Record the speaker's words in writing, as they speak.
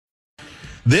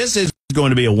This is going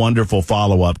to be a wonderful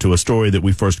follow-up to a story that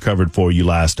we first covered for you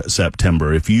last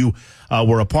September. If you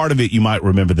were a part of it, you might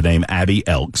remember the name Abby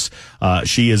Elks.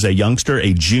 She is a youngster,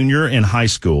 a junior in high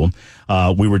school.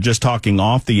 We were just talking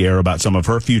off the air about some of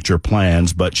her future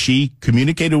plans, but she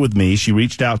communicated with me. She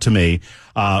reached out to me,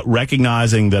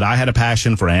 recognizing that I had a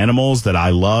passion for animals, that I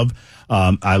love.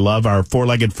 I love our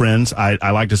four-legged friends.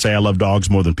 I like to say I love dogs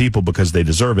more than people because they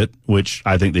deserve it, which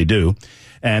I think they do.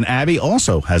 And Abby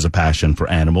also has a passion for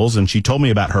animals, and she told me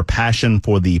about her passion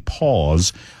for the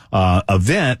Paws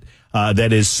event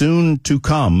that is soon to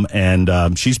come.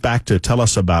 And she's back to tell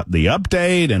us about the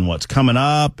update and what's coming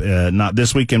up, not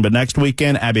this weekend, but next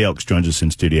weekend. Abby Elks joins us in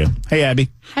studio. Hey, Abby.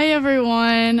 Hey,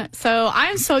 everyone. So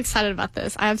I'm so excited about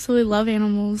this. I absolutely love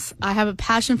animals. I have a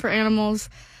passion for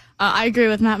animals. I agree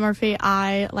with Matt Murphy.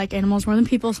 I like animals more than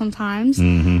people sometimes.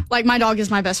 Mm-hmm. Like, my dog is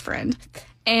my best friend.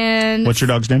 And what's your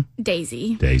dog's name?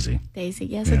 Daisy. Daisy. Daisy,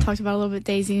 yes. Yeah. I talked about a little bit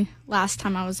Daisy last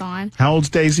time I was on. How old's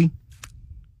Daisy?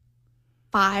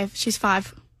 5. She's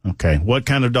 5. Okay. What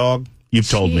kind of dog? You've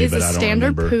told me, but I don't remember. She is a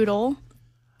standard poodle,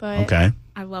 but okay.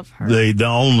 I love her. The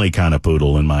only kind of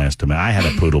poodle in my estimate. I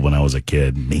had a poodle when I was a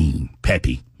kid. Mean.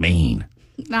 Peppy. Mean.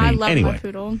 No, I love my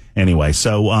poodle. Anyway,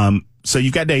 so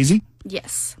you've got Daisy.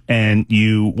 Yes. And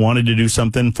you wanted to do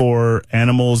something for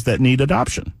animals that need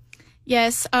adoption.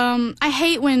 Yes. I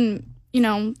hate when,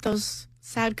 those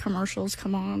sad commercials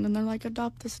come on and they're like,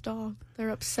 adopt this dog.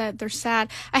 They're upset. They're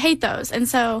sad. I hate those. And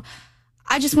so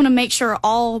I just want to make sure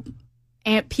all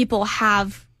people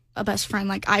have a best friend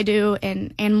like I do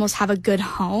and animals have a good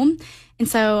home. And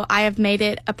so I have made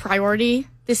it a priority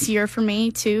this year for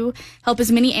me to help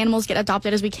as many animals get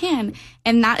adopted as we can.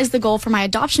 And that is the goal for my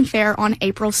adoption fair on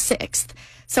April 6th.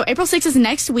 So April 6th is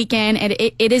next weekend, and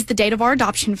it is the date of our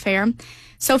adoption fair.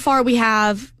 So far, we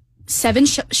have 7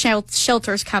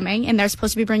 shelters coming, and they're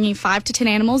supposed to be bringing 5 to 10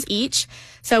 animals each.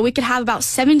 So we could have about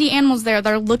 70 animals there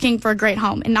that are looking for a great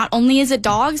home. And not only is it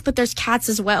dogs, but there's cats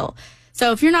as well.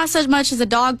 So if you're not so much as a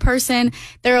dog person,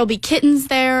 there will be kittens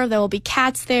there. There will be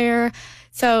cats there.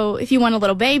 So if you want a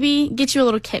little baby, get you a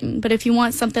little kitten. But if you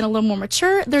want something a little more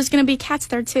mature, there's going to be cats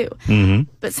there too.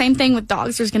 Mm-hmm. But same thing with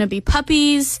dogs. There's going to be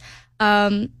puppies,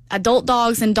 adult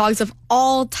dogs, and dogs of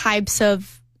all types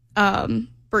of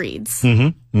breeds.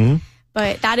 Mm-hmm. Mm-hmm.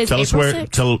 But that is April 6th.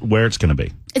 Tell where it's going to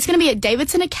be. It's going to be at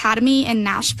Davidson Academy in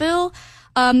Nashville.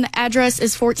 The address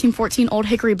is 1414 Old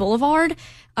Hickory Boulevard.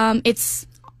 It's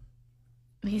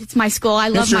my school. I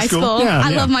love my school.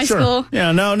 I love my school.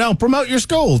 Yeah, no. Promote your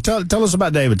school. Tell us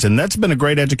about Davidson. That's been a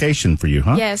great education for you,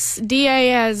 huh? Yes.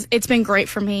 it's been great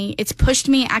for me. It's pushed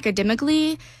me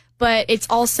academically, but it's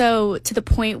also to the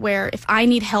point where if I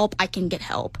need help, I can get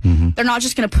help. Mm-hmm. They're not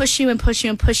just going to push you and push you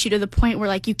and push you to the point where,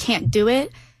 like, you can't do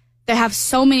it. They have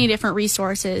so many different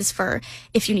resources for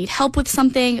if you need help with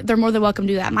something, they're more than welcome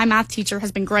to do that. My math teacher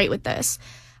has been great with this.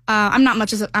 I'm not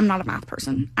a math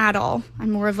person at all.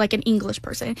 I'm more of like an English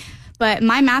person. But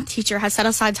my math teacher has set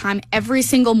aside time every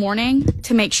single morning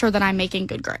to make sure that I'm making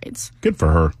good grades. Good for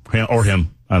her. Or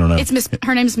him. I don't know.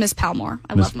 Her name's Miss Palmore.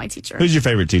 I love my teacher. Who's your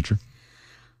favorite teacher?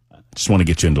 Just want to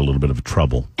get you into a little bit of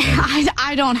trouble.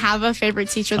 I don't have a favorite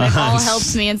teacher. They've all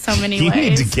helped me in so many ways. You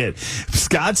need to get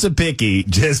Scott Sapicki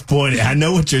just pointed. I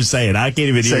know what you're saying. I can't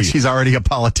even hear you. She's already a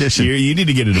politician. You need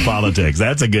to get into politics.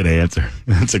 That's a good answer.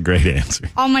 That's a great answer.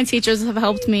 All my teachers have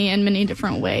helped me in many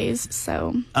different ways.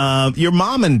 So, your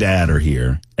mom and dad are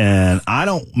here, and I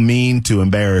don't mean to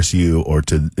embarrass you or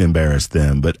to embarrass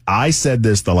them, but I said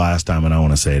this the last time, and I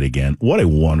want to say it again. What a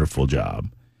wonderful job!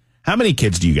 How many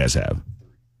kids do you guys have?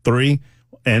 3?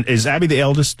 And is Abby the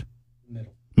eldest?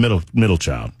 Middle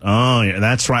child. Oh, yeah,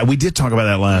 that's right. We did talk about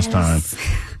that last time.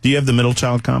 Do you have the middle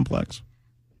child complex?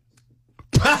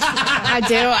 I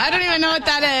do. I don't even know what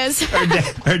that is.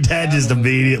 Her dad just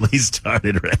immediately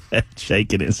started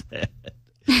shaking his head.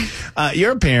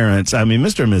 Your parents, I mean,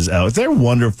 Mr. and Ms. Elks, they're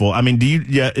wonderful. I mean, do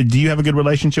you have a good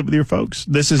relationship with your folks?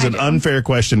 This is an unfair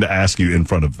question to ask you in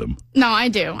front of them. No, I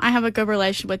do. I have a good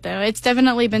relationship with them. It's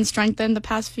definitely been strengthened the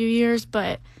past few years,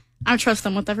 but I trust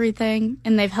them with everything,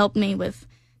 and they've helped me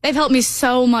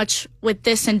so much with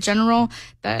this in general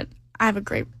that I have a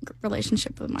great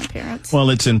relationship with my parents. Well,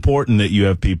 it's important that you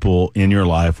have people in your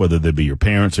life, whether they be your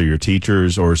parents or your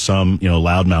teachers or some,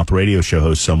 loudmouth radio show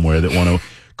host somewhere that want to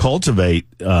cultivate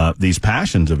these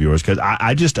passions of yours, because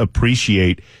I just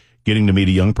appreciate getting to meet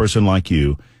a young person like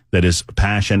you that is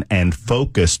passion and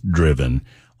focus driven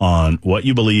on what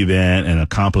you believe in and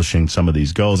accomplishing some of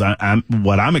these goals.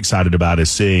 What I'm excited about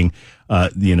is seeing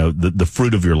the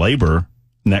fruit of your labor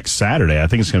next Saturday. I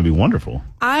think it's going to be wonderful.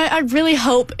 I really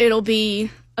hope it'll be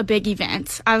a big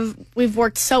event. We've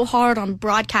worked so hard on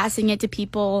broadcasting it to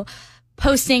people,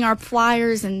 posting our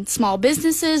flyers in small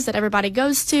businesses that everybody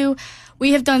goes to.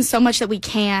 We have done so much that we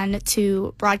can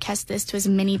to broadcast this to as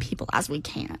many people as we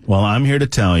can. Well, I'm here to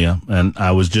tell you, and I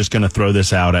was just going to throw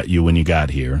this out at you when you got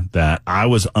here, that I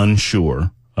was unsure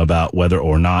about whether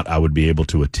or not I would be able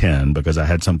to attend because I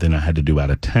had something I had to do out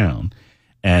of town.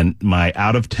 And my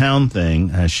out-of-town thing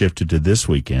has shifted to this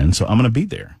weekend, so I'm going to be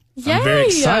there. Yay. I'm very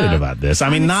excited about this. I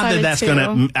mean, not that that's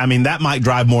going to, I mean, that might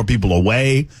drive more people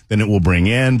away than it will bring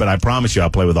in, but I promise you I'll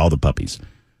play with all the puppies.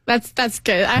 That's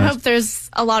good. I hope there's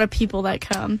a lot of people that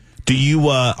come. Do you,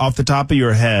 off the top of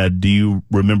your head, do you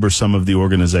remember some of the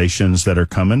organizations that are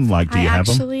coming? Like, do you have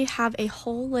them? I actually have a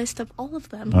whole list of all of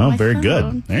them. Oh, very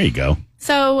good. There you go.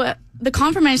 So the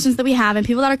confirmations that we have and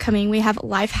people that are coming, we have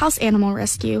Lifehouse Animal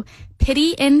Rescue,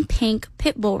 Pity in Pink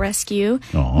Pit Bull Rescue,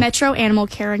 Metro Animal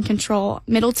Care and Control,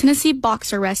 Middle Tennessee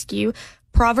Boxer Rescue,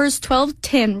 Proverbs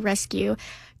 1210 Rescue,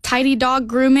 Tidy Dog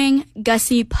Grooming,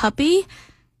 Gussie Puppy,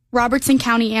 Robertson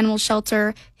County Animal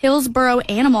Shelter, Hillsborough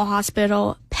Animal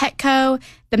Hospital, Petco,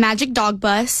 the Magic Dog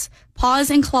Bus, Paws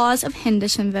and Claws of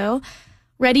Hendersonville,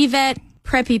 Ready Vet,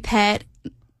 Preppy Pet,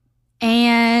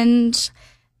 and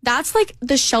that's like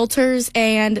the shelters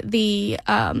and the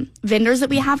vendors that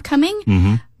we have coming.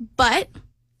 Mm-hmm. But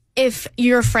if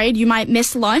you're afraid you might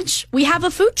miss lunch, we have a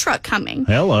food truck coming.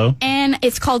 Hello. And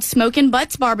it's called Smokin'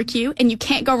 Butts Barbecue, and you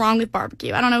can't go wrong with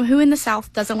barbecue. I don't know who in the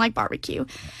South doesn't like barbecue.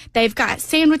 They've got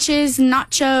sandwiches,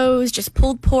 nachos, just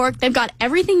pulled pork. They've got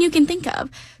everything you can think of.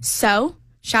 So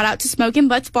shout out to Smokin'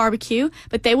 Butts Barbecue,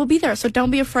 but they will be there. So don't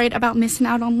be afraid about missing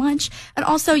out on lunch. And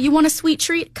also, you want a sweet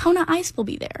treat? Kona Ice will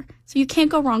be there. So you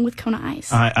can't go wrong with Kona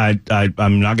Ice.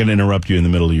 I'm not going to interrupt you in the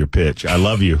middle of your pitch. I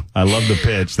love you. I love the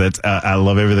pitch. I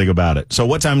love everything about it. So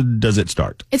what time does it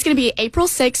start? It's going to be April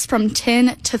 6th from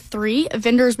 10 to 3.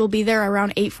 Vendors will be there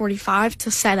around 8:45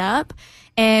 to set up.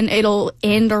 And it'll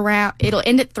end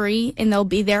at 3, and they'll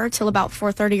be there till about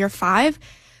 4:30 or 5.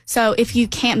 So if you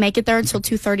can't make it there until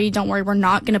 2:30, don't worry, we're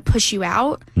not going to push you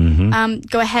out. Mm-hmm.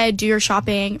 Go ahead, do your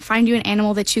shopping, find you an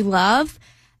animal that you love,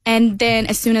 and then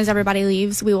as soon as everybody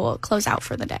leaves, we will close out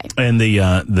for the day. And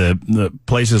the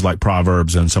places like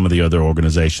Proverbs and some of the other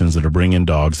organizations that are bringing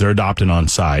dogs, they're adopting on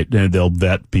site. They'll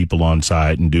vet people on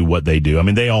site and do what they do. I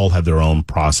mean, they all have their own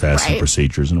process and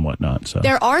procedures and whatnot. So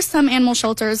there are some animal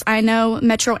shelters. I know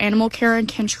Metro Animal Care and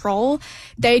Control.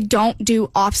 They don't do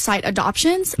off-site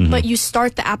adoptions, but you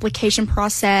start the application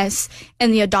process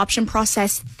and the adoption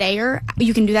process there.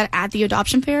 You can do that at the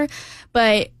adoption fair,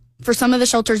 but for some of the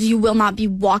shelters, you will not be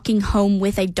walking home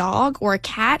with a dog or a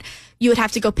cat. You would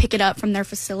have to go pick it up from their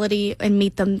facility and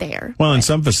meet them there. Well, in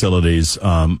some facilities,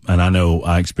 and I know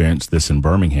I experienced this in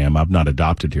Birmingham. I've not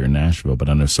adopted here in Nashville, but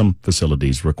I know some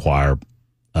facilities require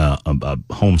a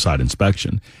home site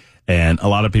inspection. And a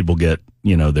lot of people get,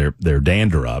 their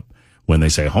dander up when they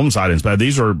say home site inspection.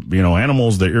 These are,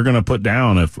 animals that you're going to put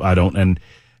down if I don't.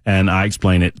 And I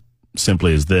explain it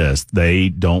simply as this: they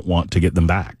don't want to get them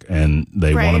back, and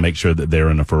they want to make sure that they're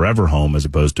in a forever home as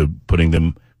opposed to putting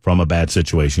them from a bad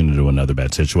situation into another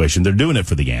bad situation. They're doing it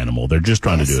for the animal. They're just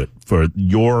trying to do it for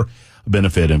your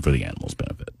benefit and for the animal's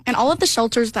benefit. And all of the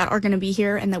shelters that are going to be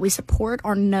here and that we support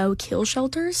are no-kill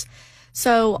shelters.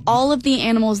 So all of the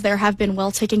animals there have been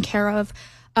well taken care of.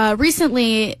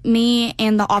 Recently, me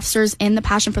and the officers in the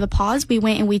Passion for the Paws, we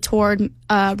went and we toured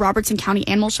Robertson County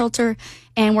Animal Shelter,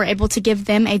 and were able to give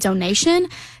them a donation.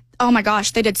 Oh my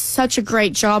gosh, they did such a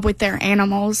great job with their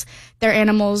animals.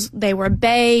 They were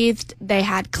bathed, they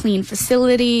had clean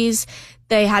facilities,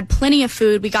 they had plenty of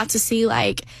food. We got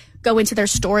to go into their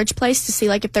storage place to see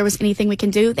if there was anything we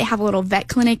can do. They have a little vet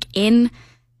clinic in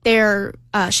their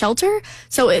shelter.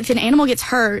 So if an animal gets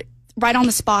hurt, right on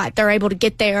the spot, they're able to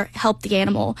get there, help the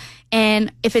animal.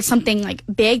 And if it's something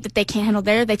big that they can't handle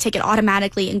there, they take it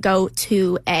automatically and go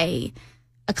to a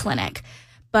clinic.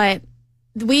 But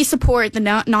we support the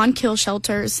non-kill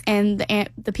shelters and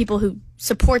the people who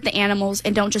support the animals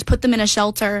and don't just put them in a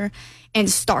shelter and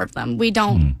starve them. We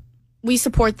don't. We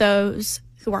support those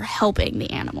who are helping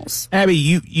the animals. Abby,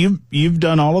 you've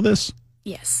done all of this?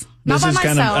 Yes. Not by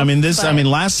myself.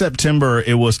 Last September,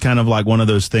 it was kind of like one of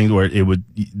those things where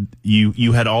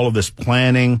you had all of this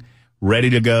planning ready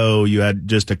to go. You had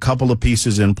just a couple of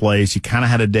pieces in place. You kind of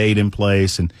had a date in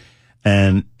place,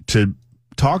 and to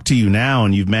talk to you now,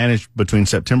 and you've managed between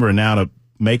September and now to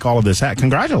make all of this happen.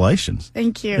 Congratulations.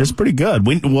 Thank you. It's pretty good.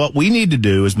 What we need to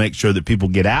do is make sure that people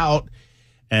get out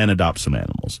and adopt some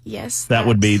animals. Yes. That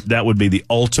would be the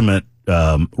ultimate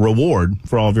reward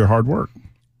for all of your hard work.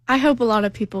 I hope a lot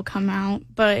of people come out,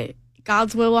 but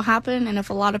God's will happen. And if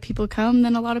a lot of people come,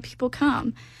 then a lot of people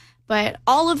come. But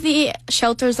all of the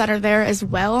shelters that are there as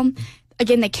well,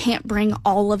 again, they can't bring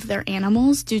all of their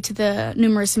animals due to the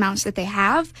numerous amounts that they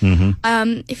have.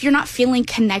 If you're not feeling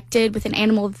connected with an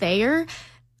animal there,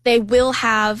 they will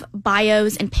have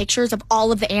bios and pictures of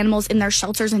all of the animals in their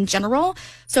shelters in general.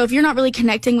 So if you're not really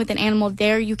connecting with an animal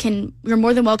there, you're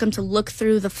more than welcome to look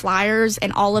through the flyers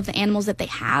and all of the animals that they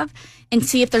have and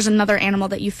see if there's another animal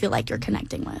that you feel like you're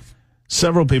connecting with.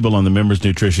 Several people on the Members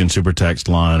Nutrition Super Text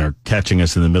line are catching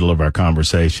us in the middle of our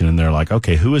conversation, and they're like,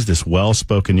 okay, who is this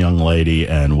well-spoken young lady,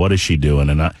 and what is she doing?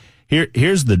 And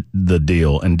here's the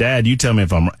deal. And, Dad, you tell me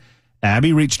if I'm right.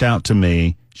 Abby reached out to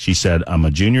me. She said, I'm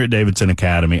a junior at Davidson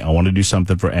Academy. I want to do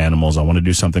something for animals. I want to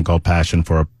do something called Passion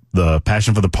for the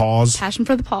Paws. Passion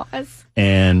for the Paws.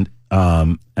 And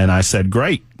I said,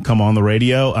 great, come on the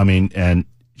radio. I mean, and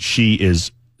she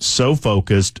is so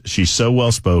focused. She's so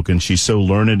well spoken. She's so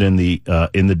learned in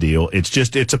the deal.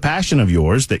 It's a passion of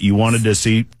yours that you wanted to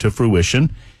see to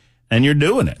fruition, and you're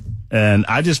doing it. And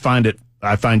I find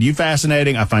you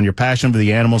fascinating. I find your passion for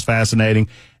the animals fascinating,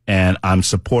 and I'm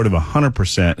supportive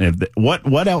 100%.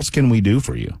 What else can we do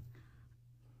for you?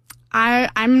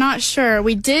 I'm not sure.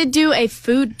 We did do a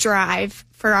food drive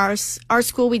for our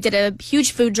school. We did a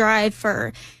huge food drive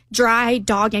for dry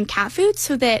dog and cat food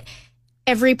so that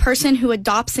every person who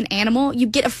adopts an animal, you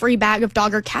get a free bag of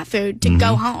dog or cat food to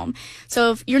go home.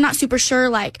 So if you're not super sure,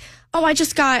 like, oh, I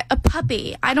just got a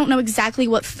puppy, I don't know exactly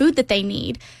what food that they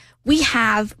need. We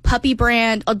have puppy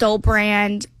brand, adult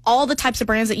brand, all the types of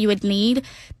brands that you would need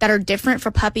that are different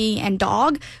for puppy and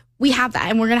dog. We have that,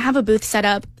 and we're going to have a booth set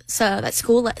up so that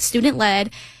student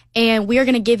led, and we are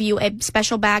going to give you a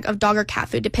special bag of dog or cat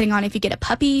food depending on if you get a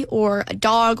puppy or a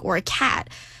dog or a cat.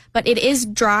 But it is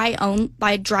dry dog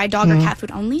or cat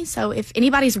food only. So if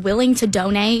anybody's willing to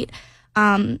donate,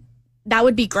 that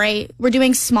would be great. We're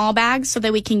doing small bags so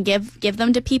that we can give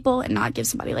them to people and not give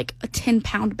somebody like a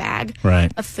 10-pound bag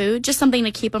of food. Just something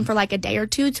to keep them for like a day or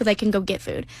two so they can go get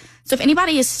food. So if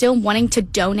anybody is still wanting to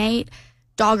donate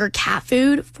dog or cat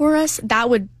food for us, that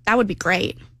would be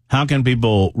great. How can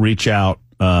people reach out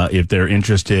if they're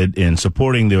interested in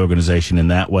supporting the organization in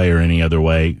that way or any other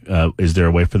way? Is there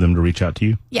a way for them to reach out to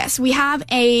you? Yes, we have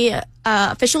a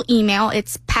official email.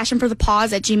 It's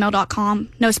passionforthepaws@gmail.com.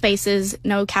 No spaces,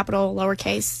 no capital,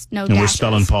 lowercase, no dashes. And we're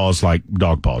spelling paws like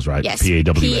dog paws, right? Yes,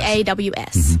 P-A-W-S.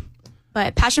 P-A-W-S.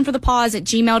 But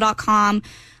passionforthepaws@gmail.com.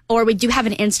 Or we do have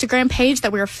an Instagram page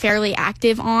that we're fairly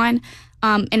active on,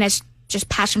 and it's just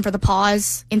Passion for the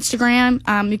Paws Instagram.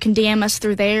 You can DM us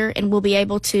through there, and we'll be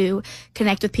able to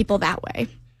connect with people that way.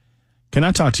 Can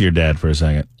I talk to your dad for a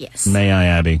second? Yes. May I,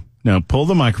 Abby? No, pull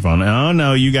the microphone. Oh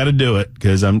no, you got to do it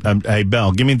because I'm. Hey,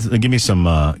 Belle, give me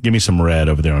some red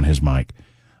over there on his mic.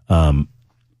 How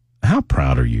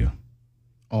proud are you?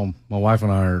 Oh, my wife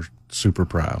and I are super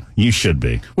proud. You should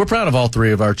be. We're proud of all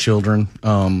three of our children.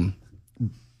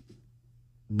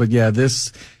 But yeah,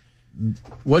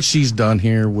 what she's done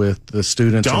here with the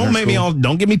students.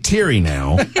 Don't get me teary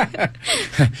now.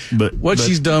 but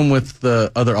she's done with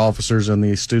the other officers and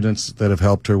the students that have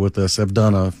helped her with this they've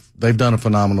done a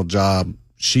phenomenal job.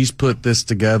 She's put this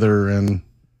together in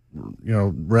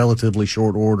relatively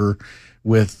short order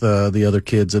with the other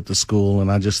kids at the school,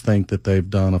 and I just think that they've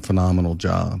done a phenomenal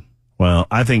job. Well,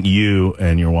 I think you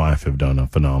and your wife have done a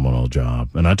phenomenal job,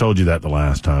 and I told you that the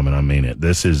last time, and I mean it.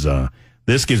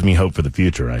 This gives me hope for the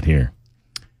future right here.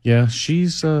 Yeah,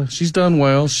 she's done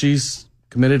well. She's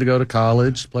committed to go to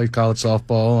college, play college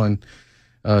softball, and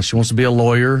she wants to be a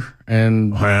lawyer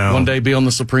and one day be on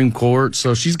the Supreme Court.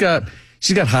 So she's got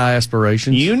high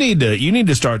aspirations. You need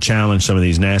to start challenge some of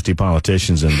these nasty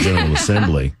politicians in the General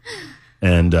Assembly,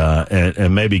 and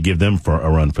maybe give them a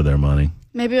run for their money.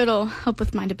 Maybe it'll help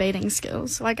with my debating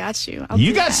skills. So I got you.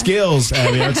 You got skills,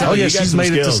 Abby. She's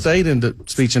made it to state in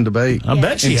speech and debate. I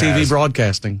bet she has. TV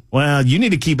broadcasting. Well, you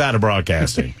need to keep out of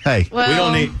broadcasting. Hey, well, we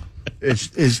don't need.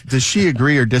 Does she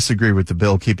agree or disagree with the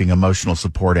bill keeping emotional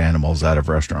support animals out of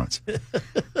restaurants?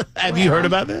 Have you heard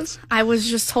about this? I was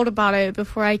just told about it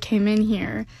before I came in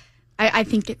here. I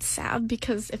think it's sad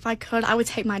because if I could, I would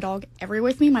take my dog everywhere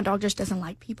with me. My dog just doesn't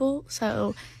like people,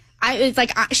 so. It's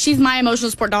like she's my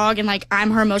emotional support dog, and like I'm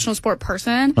her emotional support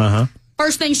person.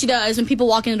 First thing she does when people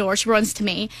walk in the door, she runs to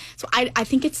me. So I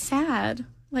think it's sad.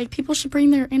 Like people should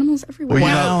bring their animals everywhere.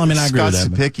 Well, I mean, I agree with that.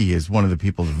 Scott Sapicki is one of the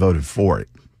people that voted for it.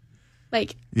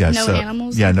 Like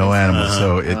animals. Yeah, no animals.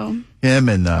 So him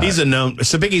and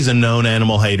Sapicki's a known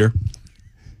animal hater.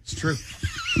 It's true.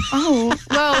 Oh,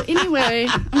 well, anyway,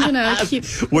 I'm going to keep...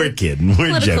 We're kidding.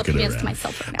 We're joking around.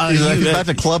 Myself right now. He's about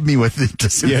to club me with the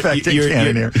disinfectant can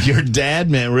in here. Your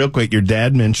dad, man, real quick, your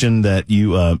dad mentioned that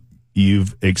you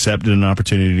you've accepted an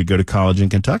opportunity to go to college in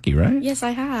Kentucky, right? Yes,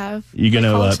 I have. You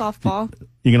gonna college softball?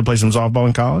 You gonna play some softball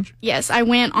in college? Yes, I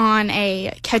went on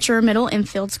a catcher middle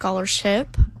infield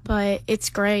scholarship, but it's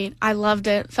great. I loved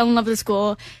it. Fell in love with the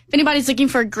school. If anybody's looking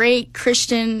for a great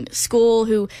Christian school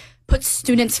who puts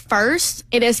students first,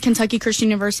 it is Kentucky Christian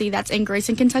University. That's in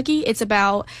Grayson, Kentucky. It's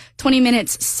about 20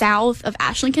 minutes south of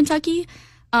Ashland, Kentucky.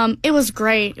 It was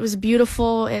great. It was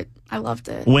beautiful. I loved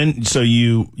it. So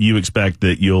you expect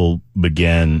that you'll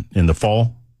begin in the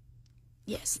fall?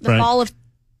 Yes, the fall of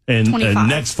and 25.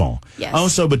 Next fall. Yes. Oh,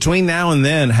 so between now and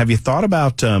then, have you thought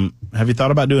about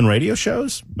doing radio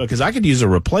shows? Because I could use a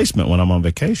replacement when I'm on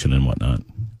vacation and whatnot.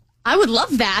 I would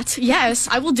love that. Yes,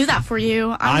 I will do that for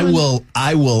you. I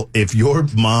will. If your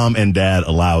mom and dad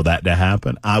allow that to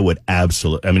happen, I would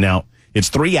absolutely. I mean, now it's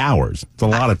 3 hours. It's a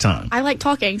lot of time. I like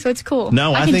talking, so it's cool.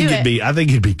 No, I think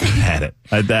you'd be good at it.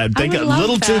 I think a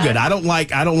little too good. I don't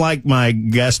like my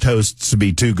guest hosts to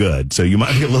be too good. So you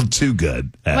might be a little too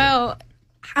good at it.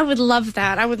 I would love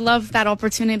that. I would love that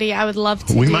opportunity. I would love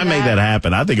to. We might make that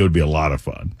happen. I think it would be a lot of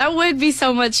fun. That would be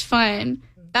so much fun.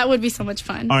 That would be so much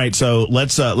fun. All right, so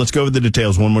let's go over the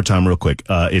details one more time real quick.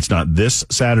 It's not this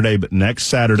Saturday, but next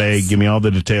Saturday. Yes. Give me all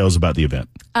the details about the event.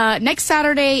 Next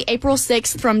Saturday, April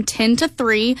 6th from 10 to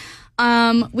 3.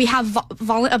 We have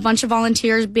a bunch of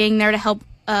volunteers being there to help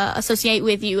associate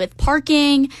with you with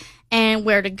parking and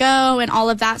where to go and all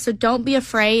of that. So don't be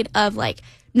afraid of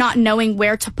not knowing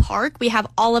where to park. We have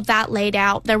all of that laid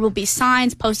out. There will be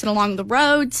signs posted along the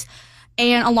roads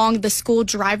and along the school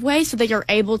driveway so that you're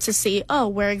able to see,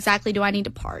 where exactly do I need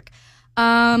to park?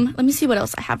 Let me see what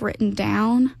else I have written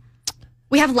down.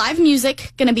 We have live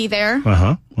music going to be there.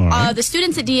 All right. The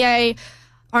students at DA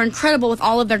are incredible with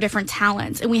all of their different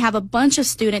talents, and we have a bunch of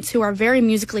students who are very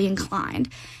musically inclined.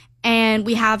 And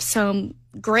we have some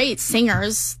great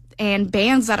singers and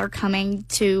bands that are coming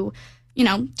to,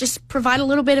 just provide a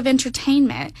little bit of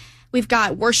entertainment. We've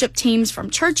got worship teams from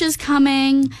churches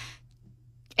coming.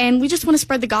 And we just want to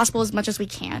spread the gospel as much as we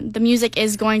can. The music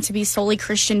is going to be solely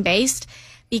Christian based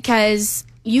because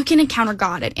you can encounter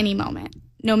God at any moment.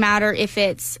 No matter if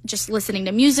it's just listening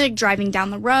to music, driving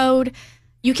down the road,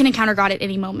 you can encounter God at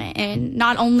any moment. And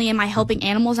not only am I helping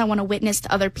animals, I want to witness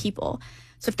to other people.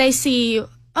 So if they see,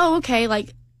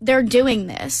 they're doing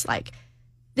this,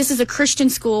 this is a Christian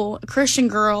school, a Christian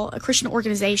girl, a Christian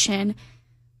organization.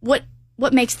 What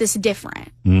makes this different?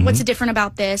 Mm-hmm. What's different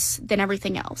about this than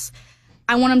everything else?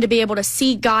 I want them to be able to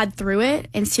see God through it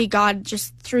and see God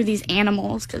just through these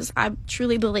animals, because I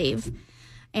truly believe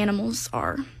animals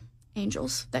are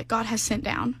angels that God has sent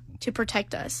down to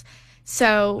protect us.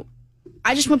 So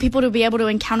I just want people to be able to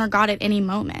encounter God at any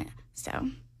moment. So,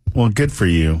 well, good for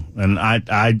you. And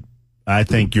I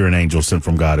think you're an angel sent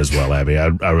from God as well, Abby. I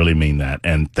really mean that.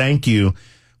 And thank you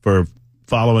for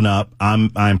following up.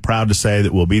 I'm proud to say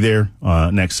that we'll be there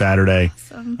next Saturday.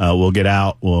 Awesome. We'll get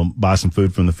out. We'll buy some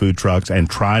food from the food trucks and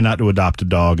try not to adopt a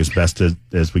dog as best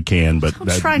as we can. But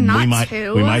try not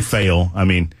to. We might fail. I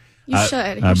mean,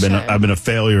 I've been a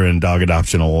failure in dog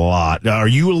adoption a lot. Are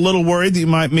you a little worried that you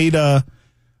might meet a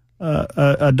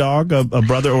dog, a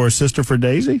brother or a sister for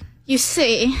Daisy? You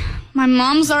see, my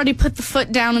mom's already put the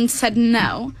foot down and said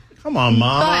no. Come on,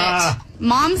 Mama. But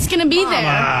Mom's gonna be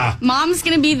there. Mom's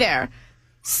gonna be there.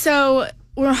 So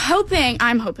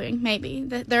I'm hoping maybe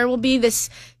that there will be this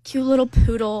cute little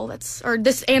poodle or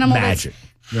this animal that's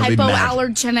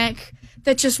hypoallergenic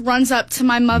that just runs up to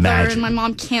my mother and my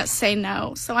mom can't say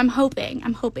no. So I'm hoping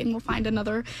we'll find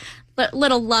another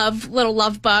little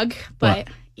love bug. But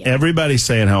yeah. Everybody's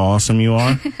saying how awesome you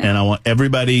are, and I want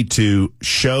everybody to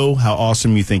show how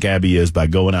awesome you think Abby is by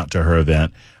going out to her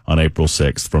event on April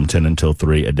 6th from 10 until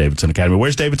 3 at Davidson Academy.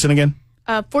 Where's Davidson again?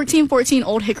 1414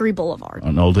 Old Hickory Boulevard.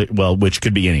 Which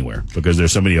could be anywhere because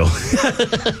there's so many old.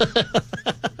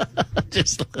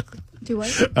 Do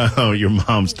what? Oh, your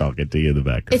mom's talking to you in the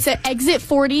background. It's at exit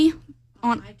 40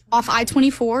 off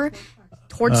I-24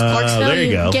 towards Clarksville. There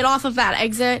you go. Get off of that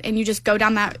exit and you just go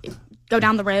down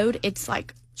the road. It's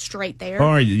straight there.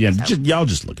 All right, yeah, so. Y'all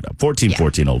just look it up.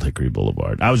 1414 Old Hickory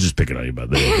Boulevard. I was just picking on you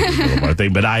about the Old Hickory Boulevard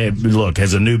thing, but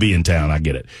as a newbie in town, I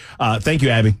get it. Thank you,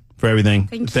 Abby, for everything.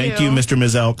 Thank you, Mr. and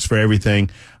Ms. Elks, for everything.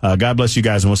 God bless you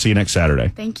guys, and we'll see you next Saturday.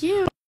 Thank you.